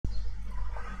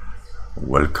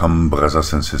Welcome,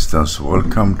 brothers and sisters.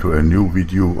 Welcome to a new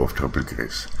video of Triple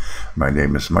Grace. My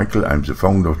name is Michael. I'm the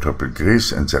founder of Triple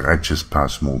Grace and the Righteous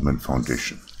Path Movement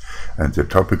Foundation. And the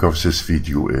topic of this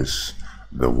video is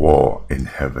the war in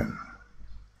heaven.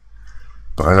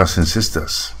 Brothers and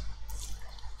sisters,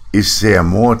 is there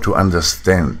more to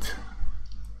understand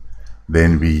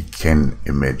than we can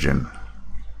imagine?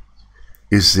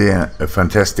 Is there a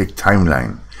fantastic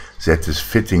timeline that is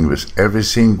fitting with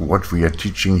everything what we are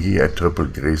teaching here at Triple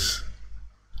Grace?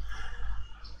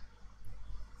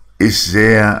 Is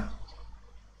there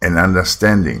an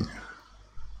understanding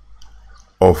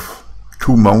of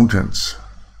two mountains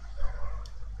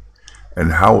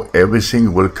and how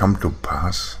everything will come to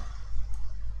pass?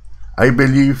 I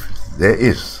believe there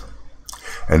is.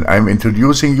 And I'm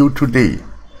introducing you today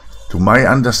to my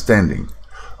understanding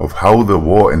of how the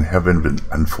war in heaven will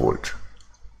unfold.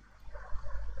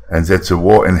 And that the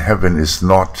war in heaven is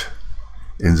not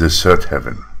in the third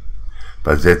heaven,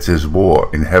 but that this war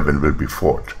in heaven will be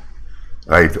fought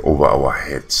right over our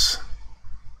heads.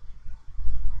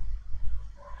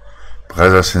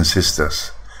 Brothers and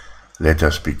sisters, let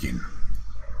us begin.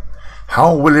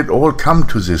 How will it all come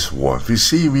to this war? We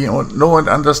know and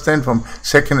understand from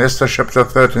 2 Esther chapter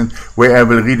 13, where I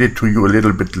will read it to you a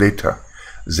little bit later,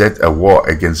 that a war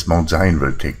against Mount Zion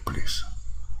will take place.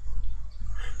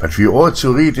 But we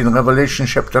also read in Revelation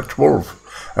chapter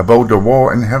 12 about the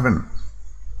war in heaven.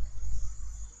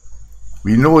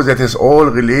 We know that is all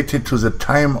related to the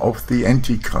time of the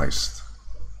Antichrist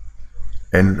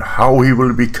and how he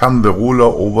will become the ruler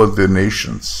over the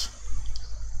nations.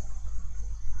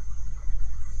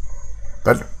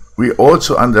 But we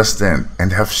also understand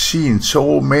and have seen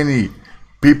so many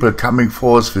people coming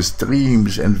forth with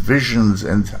dreams and visions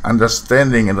and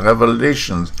understanding and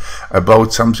revelations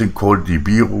about something called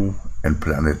Nibiru and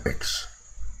Planet X.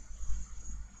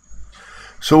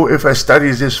 So if I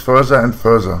study this further and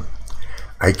further,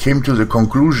 I came to the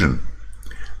conclusion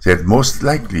that most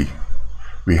likely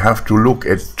we have to look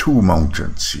at two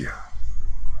mountains here.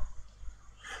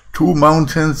 Two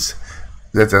mountains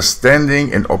that are standing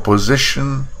in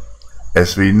opposition,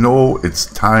 as we know it's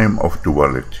time of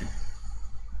duality.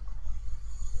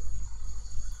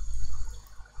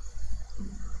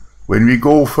 When we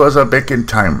go further back in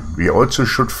time, we also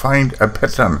should find a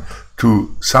pattern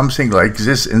to something like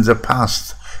this in the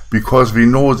past, because we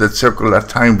know that circular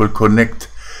time will connect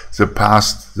the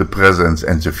past, the present,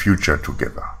 and the future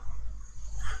together.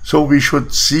 So we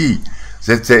should see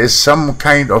that there is some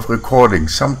kind of recording,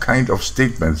 some kind of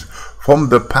statements from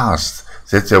the past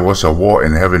that there was a war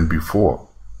in heaven before.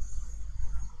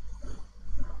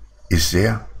 Is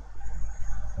there?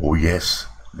 Oh yes,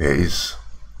 there is.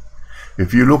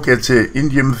 If you look at the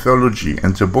Indian mythology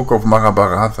and the book of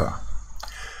Mahabharata,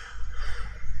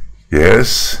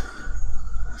 yes,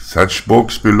 such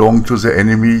books belong to the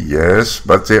enemy, yes,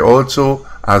 but they also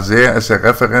are there as a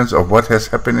reference of what has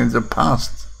happened in the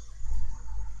past.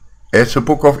 As the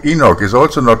book of Enoch is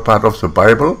also not part of the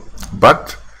Bible,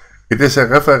 but it is a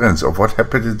reference of what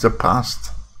happened in the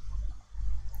past.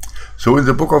 So in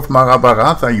the book of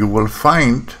Mahabharata you will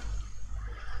find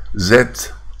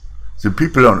that the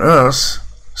people on earth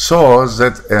saw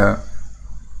that a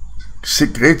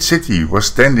great city was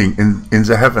standing in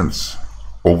the heavens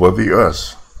over the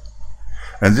earth.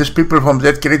 And these people from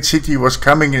that great city was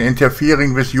coming and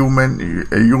interfering with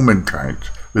humankind,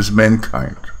 with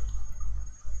mankind.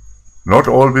 Not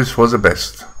always for the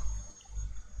best.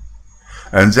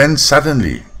 And then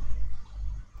suddenly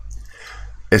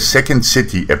a second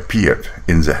city appeared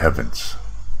in the heavens.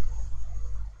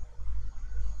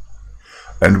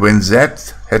 And when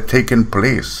that had taken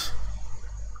place,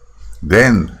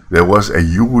 then there was a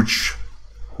huge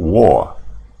war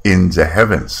in the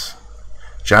heavens,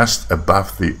 just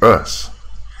above the earth.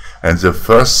 And the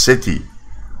first city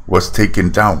was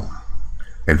taken down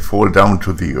and fall down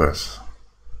to the earth.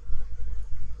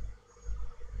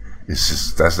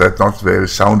 Does that not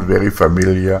sound very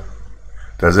familiar?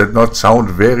 Does that not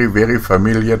sound very, very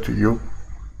familiar to you?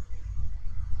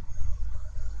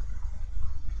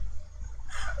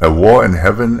 A war in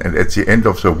heaven, and at the end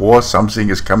of the war something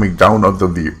is coming down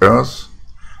onto the earth?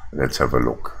 Let's have a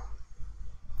look.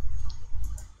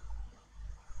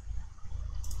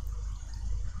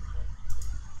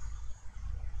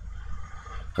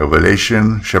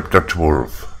 Revelation chapter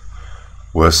 12,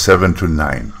 verse 7 to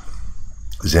 9.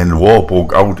 Then war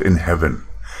broke out in heaven.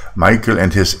 Michael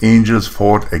and his angels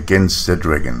fought against the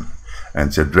dragon,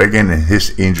 and the dragon and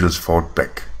his angels fought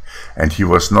back. And he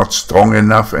was not strong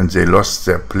enough, and they lost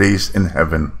their place in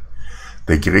heaven.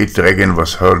 The great dragon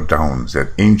was hurled down,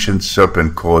 that ancient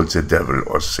serpent called the devil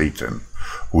or Satan,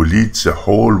 who leads the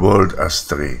whole world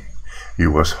astray. He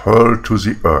was hurled to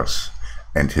the earth,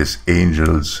 and his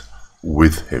angels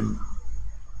with him.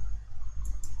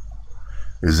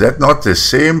 Is that not the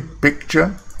same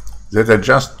picture that I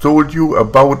just told you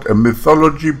about a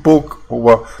mythology book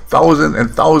over 1,000 and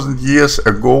 1,000 years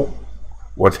ago?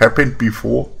 What happened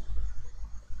before?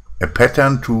 A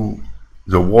pattern to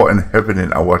the war in heaven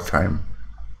in our time?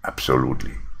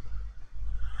 Absolutely.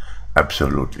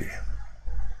 Absolutely.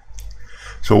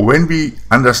 So when we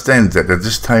understand that at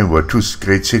this time were two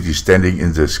great cities standing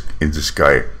in the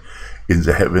sky, in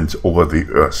the heavens over the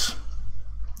earth,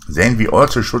 then we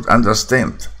also should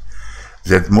understand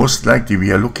that most likely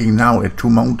we are looking now at two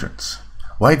mountains.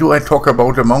 Why do I talk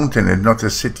about a mountain and not a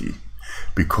city?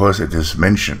 Because it is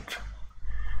mentioned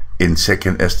in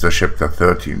 2 Esther chapter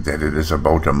 13 that it is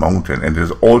about a mountain, and it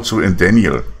is also in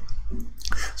Daniel.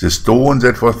 The stone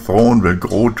that was thrown will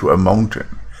grow to a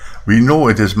mountain. We know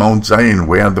it is Mount Zion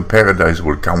where the paradise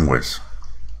will come with.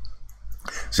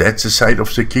 That's the side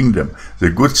of the kingdom, the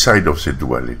good side of the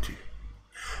duality.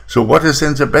 So what is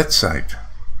then the bad side?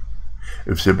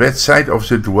 If the bad side of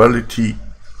the duality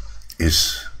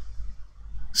is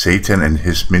Satan and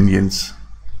his minions,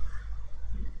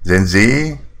 then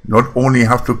they not only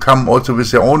have to come also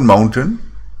with their own mountain,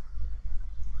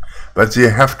 but they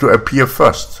have to appear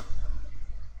first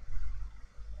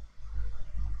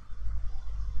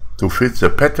to fit the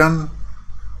pattern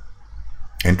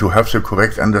and to have the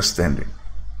correct understanding.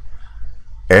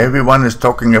 Everyone is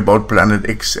talking about Planet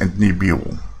X and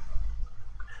Nibiru.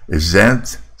 Is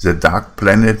that the dark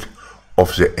planet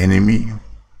of the enemy?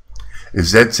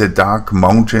 Is that the dark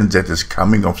mountain that is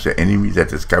coming of the enemy,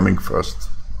 that is coming first?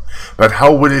 But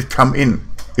how will it come in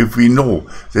if we know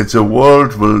that the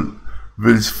world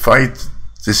will fight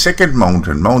the second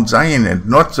mountain, Mount Zion, and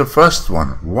not the first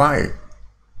one? Why?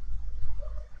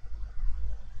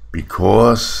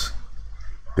 Because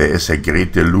there is a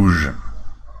great delusion,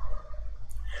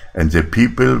 and the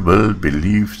people will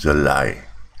believe the lie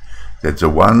that the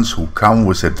ones who come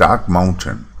with a dark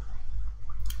mountain,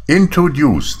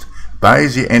 introduced by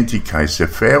the Antichrist, the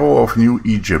Pharaoh of New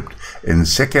Egypt, in the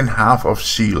second half of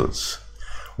seals,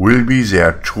 will be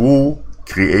their true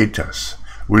creators,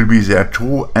 will be their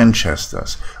true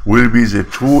ancestors, will be the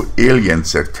true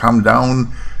aliens that come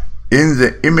down in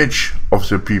the image of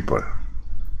the people.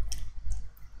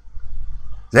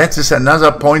 That is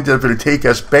another point that will take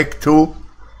us back to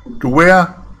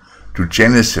where? To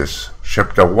Genesis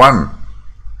chapter 1.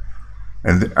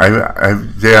 And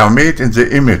they are made in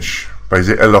the image by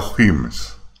the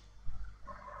Elohims.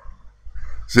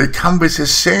 They come with the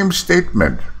same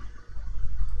statement,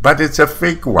 but it's a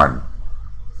fake one.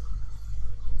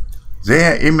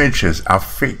 Their images are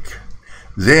fake.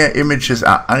 Their images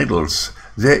are idols.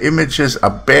 Their images are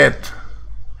bad.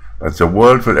 But the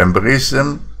world will embrace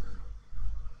them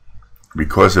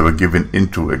because they were given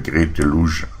into a great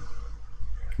delusion.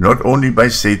 Not only by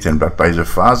Satan, but by the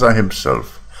Father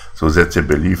himself, so that they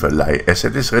believe a lie, as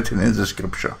it is written in the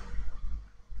scripture.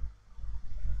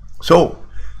 So,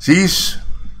 this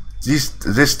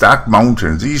dark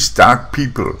mountain, these dark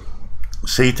people,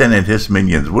 Satan and his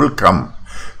minions, will come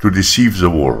to deceive the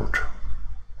world.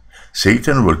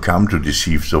 Satan will come to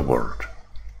deceive the world.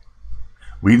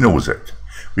 We know that.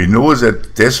 We know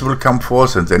that death will come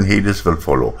forth and then Hades will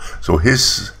follow. So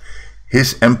his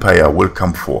empire will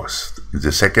come forth in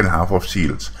the second half of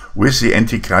seals, with the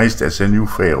Antichrist as a new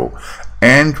Pharaoh,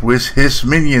 and with his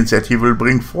minions that he will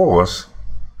bring forth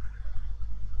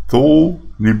through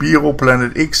Nibiru,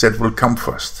 Planet X, that will come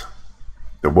first.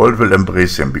 The world will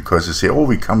embrace him because they say, oh,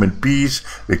 we come in peace,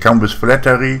 they come with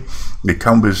flattery, they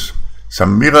come with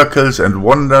some miracles and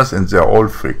wonders, and they're all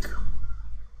fake.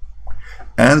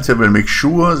 And they will make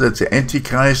sure that the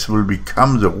Antichrist will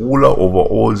become the ruler over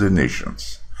all the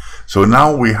nations. So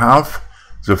now we have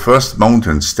the first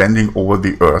mountain standing over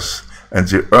the earth, and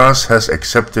the earth has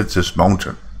accepted this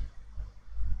mountain.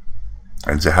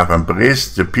 And they have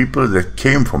embraced the people that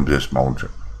came from this mountain.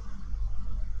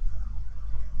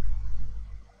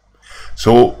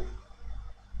 So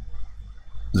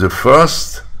the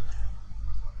first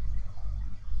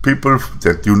people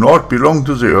that do not belong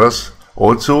to the earth,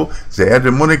 also they are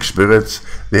demonic spirits,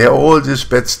 they are all this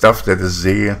bad stuff that is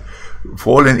there,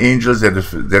 fallen angels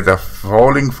that are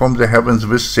falling from the heavens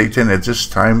with Satan at this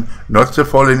time, not the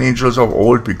fallen angels of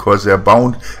old, because they are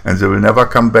bound and they will never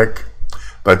come back,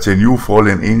 but the new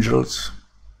fallen angels,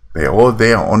 they are all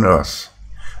there on earth,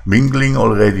 mingling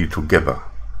already together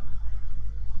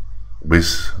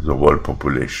with the world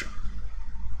population.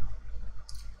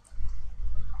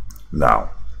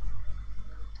 Now,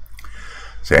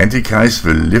 the Antichrist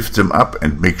will lift them up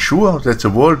and make sure that the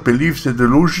world believes the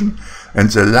delusion and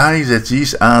the lie that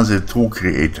these are the true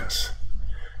creators.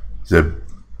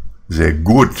 the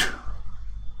good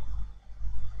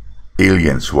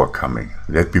aliens who are coming.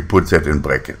 Let me put that in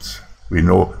brackets. We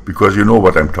know, because you know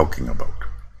what I'm talking about.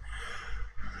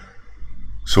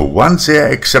 So once they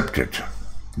are accepted,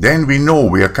 then we know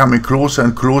we are coming closer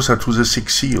and closer to the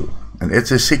sixth seal. And at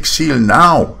the sixth seal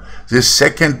now, the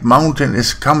second mountain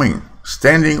is coming,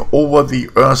 standing over the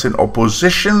earth in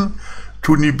opposition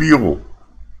to Nibiru.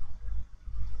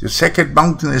 The second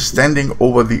mountain is standing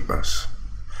over the earth.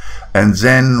 And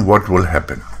then what will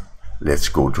happen? Let's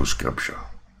go to Scripture.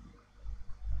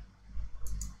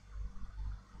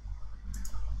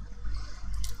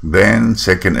 Then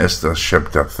 2 Esther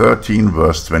chapter 13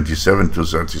 verse 27 to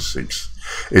 36.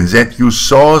 In that you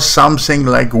saw something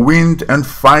like wind and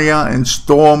fire and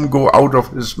storm go out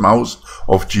of his mouth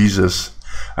of Jesus,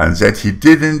 and that he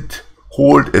didn't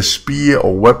hold a spear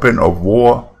or weapon of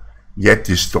war, yet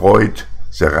destroyed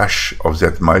the rush of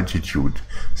that multitude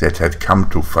that had come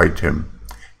to fight him.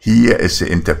 Here is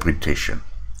the interpretation.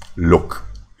 Look,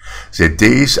 the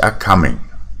days are coming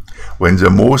when the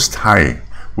Most High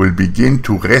will begin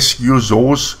to rescue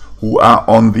those who are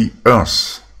on the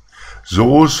earth.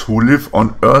 Those who live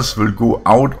on earth will go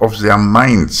out of their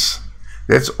minds.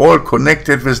 That's all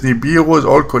connected with Nibiru, is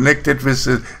all connected with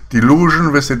the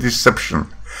delusion, with the deception.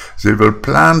 They will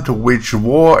plan to wage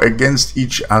war against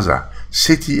each other,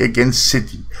 city against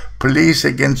city, place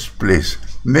against place,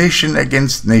 nation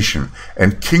against nation,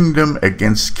 and kingdom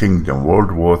against kingdom.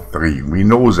 World War III. We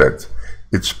know that.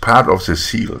 It's part of the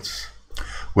seals.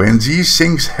 When these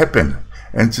things happen,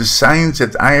 and the signs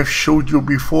that I have showed you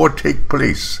before take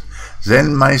place,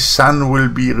 then my Son will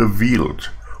be revealed,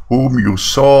 whom you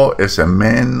saw as a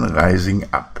man rising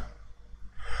up.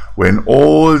 When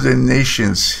all the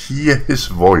nations hear his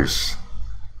voice,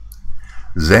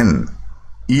 then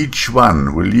each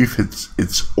one will leave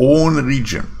its own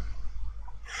region,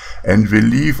 and will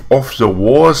leave off the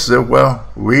wars that were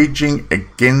waging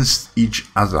against each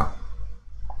other.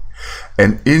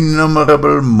 An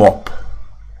innumerable mob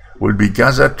will be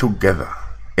gathered together,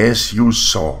 as you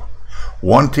saw,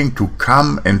 wanting to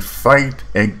come and fight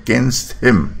against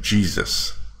him,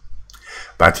 Jesus.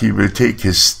 But he will take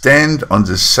his stand on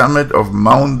the summit of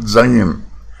Mount Zion,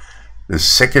 the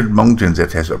second mountain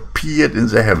that has appeared in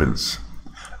the heavens.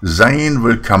 Zion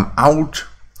will come out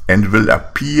and will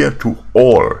appear to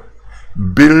all,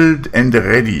 built and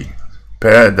ready,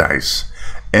 paradise,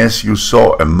 as you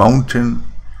saw a mountain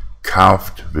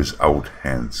carved without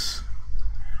hands.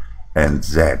 And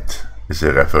that is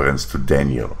a reference to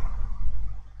Daniel,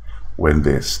 when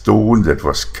the stone that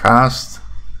was cast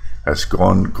has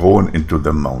grown into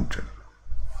the mountain.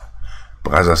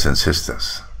 Brothers and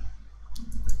sisters,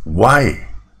 why?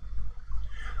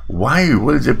 Why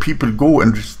will the people go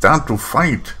and start to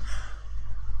fight?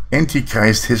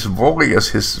 Antichrist, his warriors,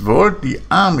 his worldly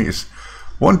armies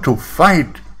want to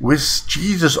fight with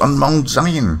Jesus on Mount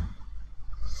Zion,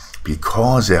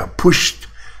 because they are pushed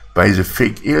by the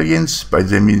fake aliens, by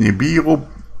the Nibiru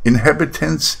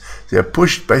inhabitants. They are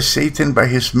pushed by Satan, by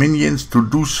his minions to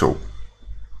do so.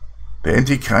 The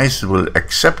Antichrist will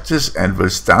accept this and will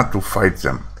start to fight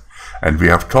them. And we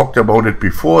have talked about it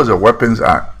before. The weapons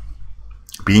are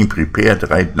being prepared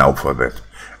right now for that.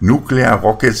 Nuclear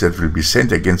rockets that will be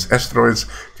sent against asteroids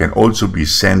can also be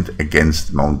sent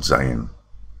against Mount Zion.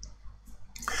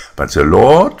 But the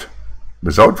Lord,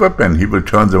 without weapon, he will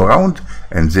turn them around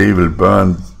and they will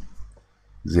burn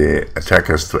the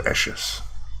attackers to ashes.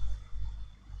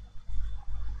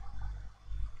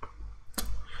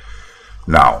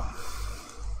 Now,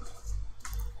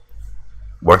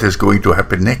 what is going to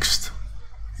happen next?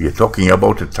 We are talking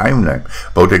about a timeline,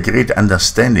 about a great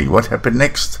understanding. What happened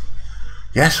next?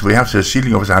 Yes, we have the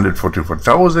sealing of the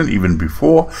 144,000 even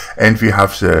before, and we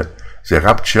have the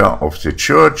rapture of the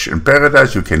church in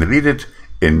paradise. You can read it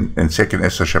in 2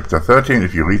 Esther chapter 13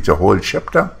 if you read the whole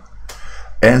chapter.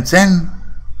 And then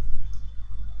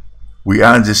we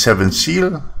are in the seventh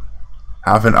seal,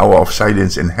 half an hour of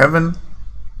silence in heaven.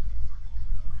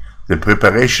 The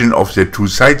preparation of the two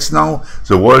sides now.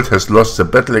 The world has lost the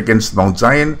battle against Mount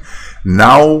Zion.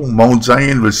 Now Mount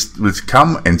Zion will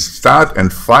come and start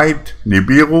and fight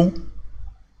Nibiru.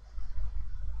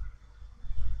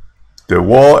 The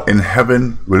war in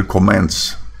heaven will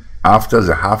commence after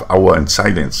the half hour in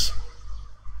silence.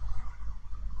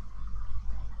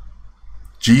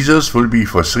 Jesus will be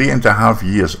for 3.5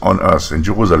 years on earth in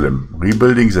Jerusalem,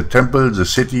 rebuilding the temple, the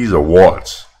city, the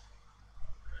walls.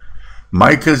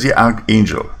 Michael the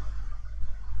archangel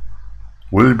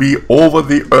will be over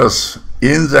the earth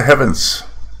in the heavens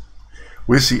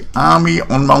with the army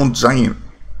on Mount Zion,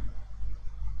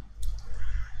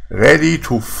 ready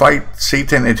to fight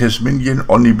Satan and his minion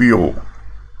on Nibiru.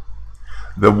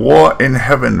 The war in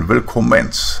heaven will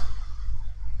commence.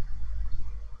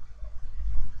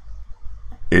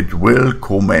 It will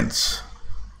commence.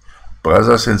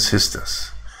 Brothers and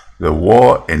sisters, the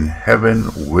war in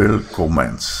heaven will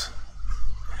commence,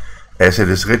 as it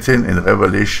is written in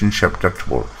Revelation chapter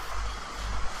 12.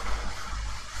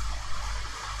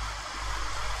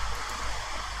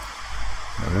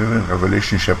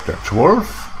 Revelation chapter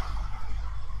 12.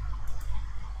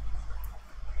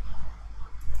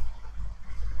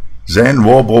 Then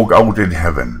war broke out in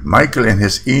heaven. Michael and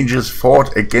his angels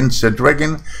fought against the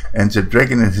dragon, and the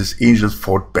dragon and his angels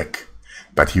fought back.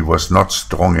 But he was not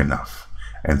strong enough,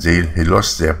 and he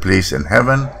lost their place in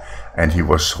heaven, and he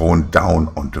was thrown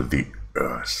down onto the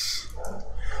earth.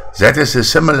 That is a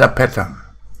similar pattern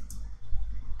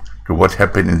to what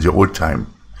happened in the old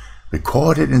time,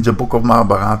 recorded in the book of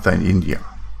Mahabharata in India.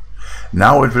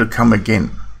 Now it will come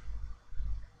again.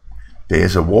 There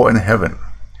is a war in heaven,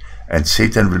 and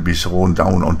Satan will be thrown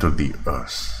down onto the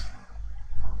earth.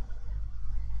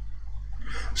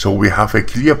 So we have a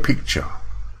clear picture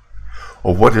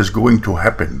of what is going to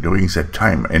happen during that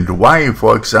time, and why,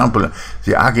 for example,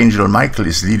 the Archangel Michael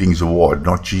is leading the war,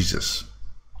 not Jesus.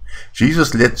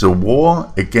 Jesus led the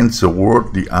war against the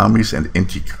world, the armies, and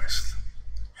Antichrist,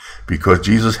 because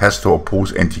Jesus has to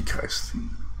oppose Antichrist.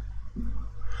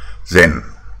 Then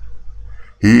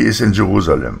he is in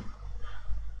Jerusalem.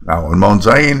 Now on Mount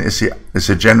Zion is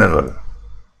the general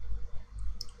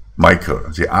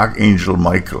Michael, the Archangel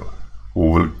Michael,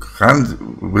 who will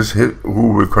who is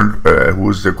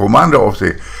the commander of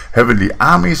the heavenly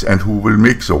armies, and who will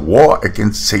make the war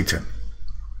against Satan,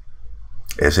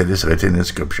 as it is written in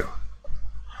Scripture.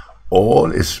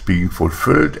 All is being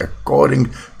fulfilled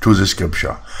according to the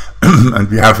Scripture,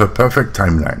 and we have a perfect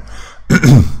timeline.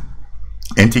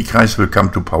 Antichrist will come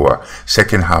to power,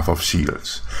 second half of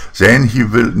seals. Then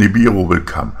Nibiru will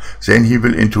come. Then he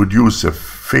will introduce the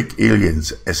fake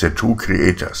aliens as the true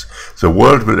creators. The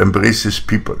world will embrace his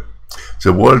people.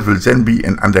 The world will then be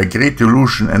under great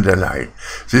delusion and a lie.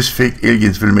 These fake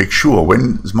aliens will make sure,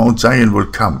 when Mount Zion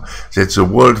will come, that the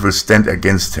world will stand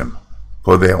against him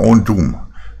for their own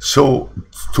doom. So,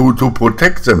 to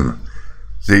protect them,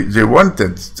 they want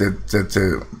that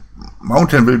the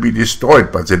mountain will be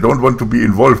destroyed, but they don't want to be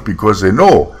involved, because they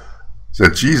know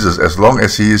that Jesus, as long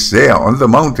as he is there on the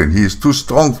mountain, he is too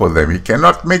strong for them. He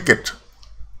cannot make it.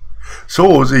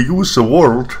 So they use the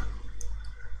world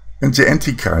and the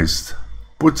Antichrist,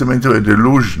 put them into a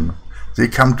delusion. They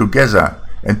come together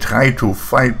and try to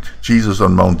fight Jesus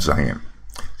on Mount Zion.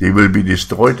 They will be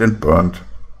destroyed and burned.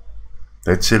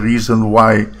 That's the reason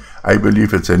why I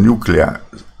believe it's a nuclear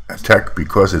attack,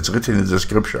 because it's written in the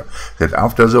Scripture that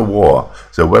after the war,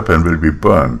 the weapon will be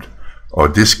burned or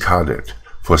discarded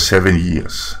for 7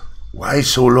 years. Why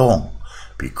so long?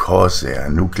 Because they are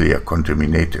nuclear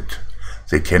contaminated.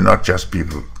 They cannot just be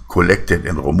collected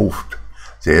and removed.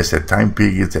 There is a time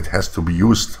period that has to be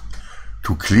used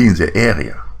to clean the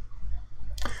area.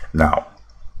 Now,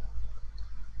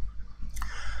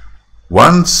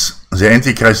 once the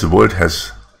Antichrist world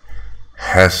has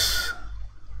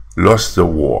lost the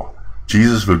war,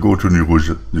 Jesus will go to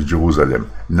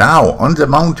Jerusalem. Now, on the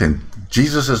mountain,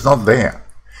 Jesus is not there.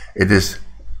 It is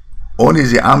only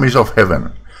the armies of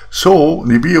heaven. So,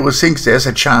 Nibiru thinks there's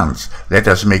a chance. Let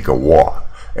us make a war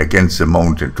against the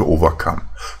mountain to overcome.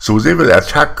 So they will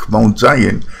attack Mount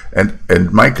Zion,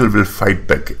 and Michael will fight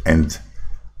back, and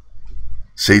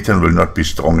Satan will not be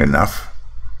strong enough.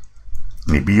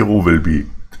 Nibiru will be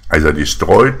either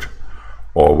destroyed,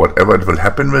 or whatever it will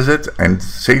happen with it, and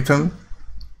Satan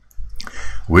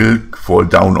will fall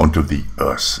down onto the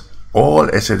earth. All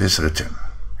as it is written.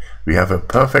 We have a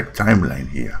perfect timeline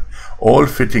here, all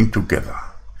fitting together.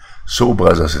 So,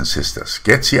 brothers and sisters,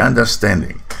 get the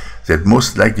understanding that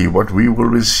most likely what we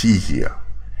will see here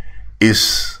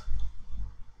is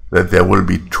that there will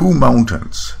be two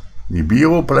mountains,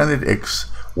 Nibiru, Planet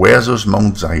X, versus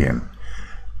Mount Zion,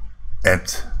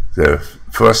 at the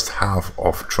first half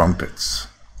of trumpets.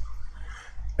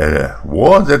 A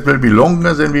war that will be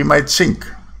longer than we might think.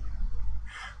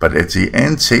 But at the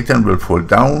end, Satan will fall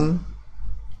down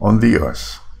on the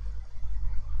earth,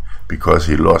 because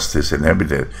he lost his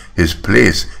his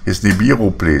place, his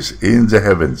Nibiru place in the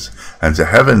heavens. And the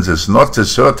heavens is not the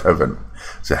third heaven.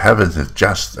 The heavens is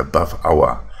just above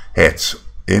our heads,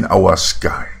 in our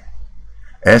sky.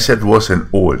 As it was in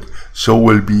old, so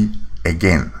will be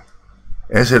again.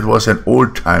 As it was in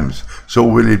old times, so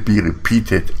will it be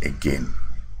repeated again.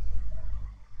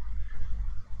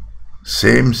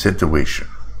 Same situation.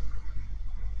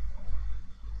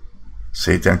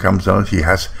 Satan comes down,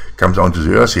 comes down to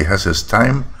the earth, he has his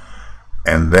time,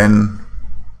 and then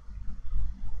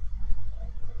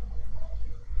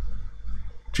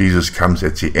Jesus comes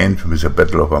at the end with the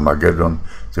Battle of Armageddon.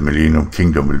 The Millennium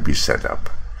Kingdom will be set up.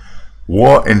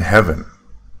 War in heaven.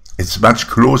 It's much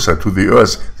closer to the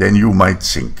earth than you might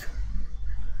think.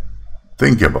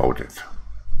 Think about it.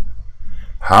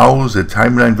 How the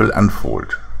timeline will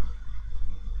unfold.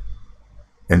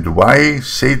 And why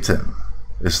Satan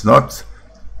is not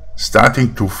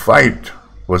starting to fight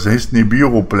with his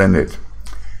Nibiru planet,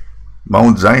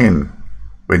 Mount Zion,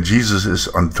 when Jesus is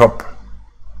on top,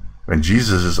 when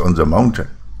Jesus is on the mountain,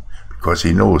 because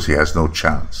he knows he has no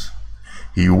chance.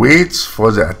 He waits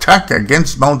for the attack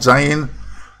against Mount Zion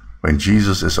when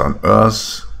Jesus is on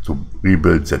earth to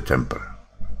rebuild the temple.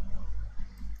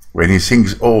 When he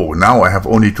thinks, oh, now I have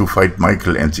only to fight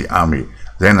Michael and the army,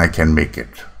 then I can make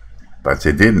it. But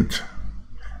they didn't,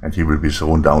 and he will be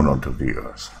thrown down onto the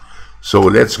earth. So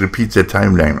let's repeat the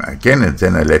timeline again, and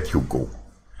then I let you go.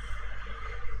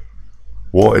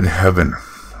 War in heaven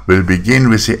will begin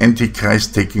with the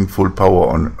Antichrist taking full power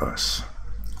on earth.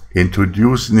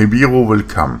 Nibiru will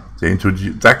come, the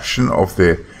introduction of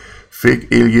the fake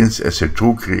aliens as a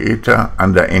true creator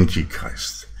under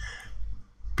Antichrist.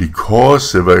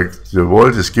 Because the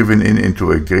world is given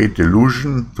into a great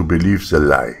delusion to believe the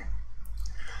lie.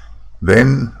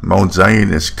 Then Mount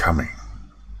Zion is coming.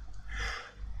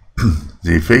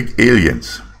 The fake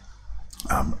aliens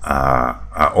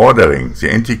are ordering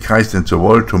the Antichrist and the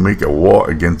world to make a war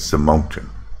against the mountain.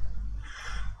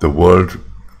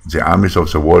 The armies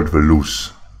of the world will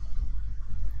lose.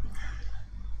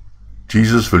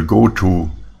 Jesus will go to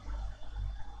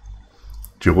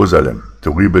Jerusalem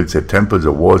to rebuild the temple,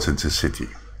 the walls, and the city.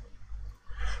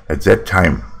 At that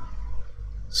time,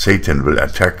 Satan will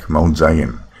attack Mount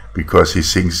Zion because he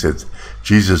thinks that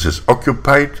Jesus is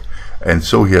occupied, and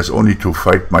so he has only to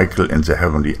fight Michael and the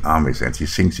heavenly armies, and he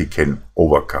thinks he can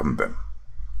overcome them.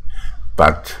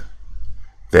 But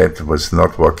that was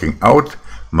not working out.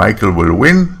 Michael will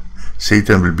win,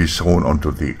 Satan will be thrown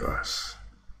onto the earth.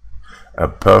 A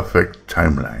perfect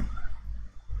timeline.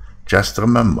 Just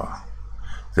remember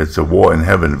that the war in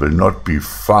heaven will not be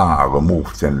far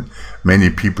removed than many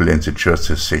people in the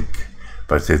churches think,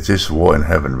 but that this war in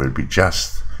heaven will be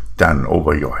just done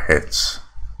over your heads.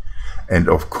 And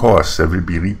of course there will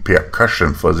be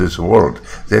repercussion for this world.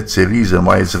 That's the reason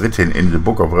why it's written in the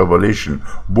book of Revelation,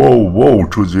 woe, woe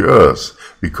to the earth,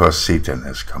 because Satan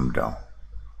has come down.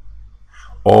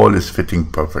 All is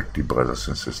fitting perfectly, brothers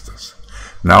and sisters.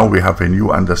 Now we have a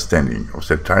new understanding of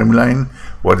the timeline,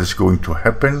 what is going to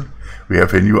happen. We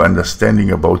have a new understanding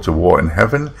about the war in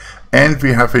heaven, and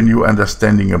we have a new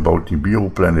understanding about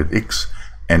Nibiru, Planet X,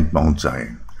 and Mount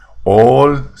Zion.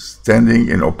 All standing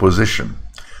in opposition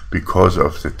because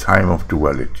of the time of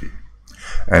duality.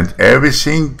 And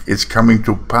everything is coming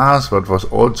to pass what was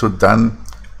also done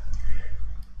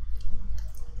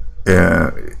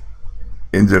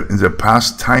in the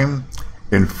past time,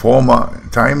 in former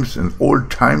times, in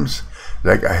old times,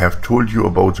 like I have told you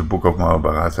about the book of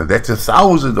Mahabharata. That's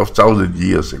 1,000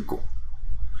 years ago.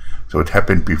 So it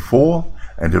happened before,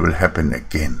 and it will happen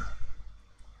again.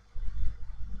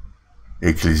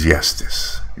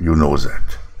 Ecclesiastes, you know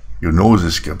that. You know the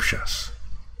scriptures.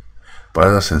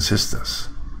 Brothers and sisters,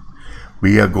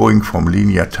 we are going from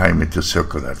linear time into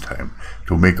circular time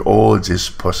to make all this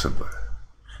possible,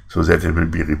 so that it will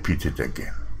be repeated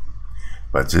again.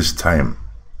 But this time,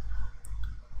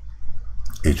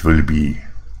 it will be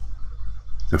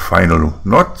the final,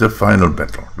 not the final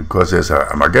battle, because there's a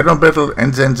Armageddon battle,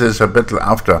 and then there's a battle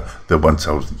after the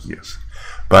 1,000 years.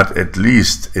 But at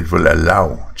least it will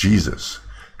allow Jesus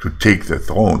to take the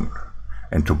throne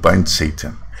and to bind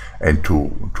Satan and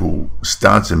to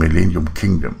start the Millennium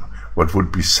Kingdom, what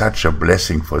would be such a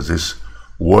blessing for this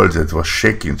world that was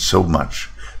shaking so much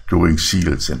during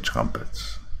seals and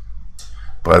trumpets.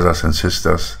 Brothers and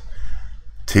sisters,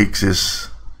 take this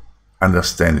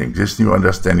understanding, this new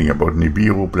understanding about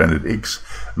Nibiru, Planet X,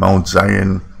 Mount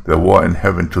Zion, the war in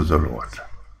heaven to the Lord,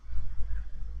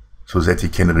 so that he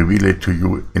can reveal it to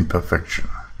you in perfection.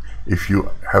 If you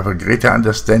have a greater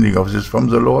understanding of this from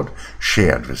the Lord,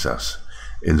 share it with us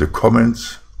in the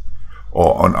comments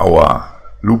or on our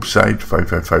Loop site,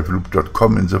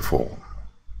 555loop.com, in the forum.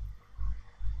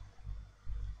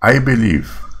 I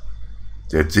believe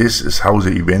that this is how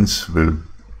the events will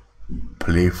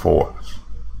play forward.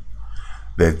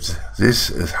 That this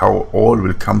is how all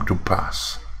will come to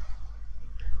pass.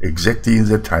 Exactly in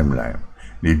the timeline.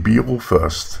 Nibiru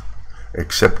first,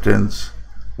 acceptance,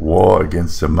 war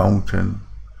against the mountain,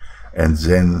 and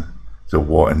then the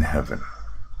war in heaven.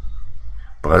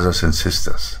 Brothers and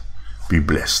sisters, be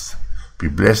blessed. Be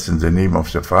blessed in the name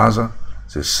of the Father,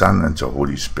 the Son, and the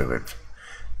Holy Spirit.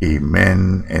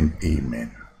 Amen and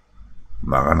amen.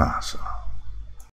 Maranatha.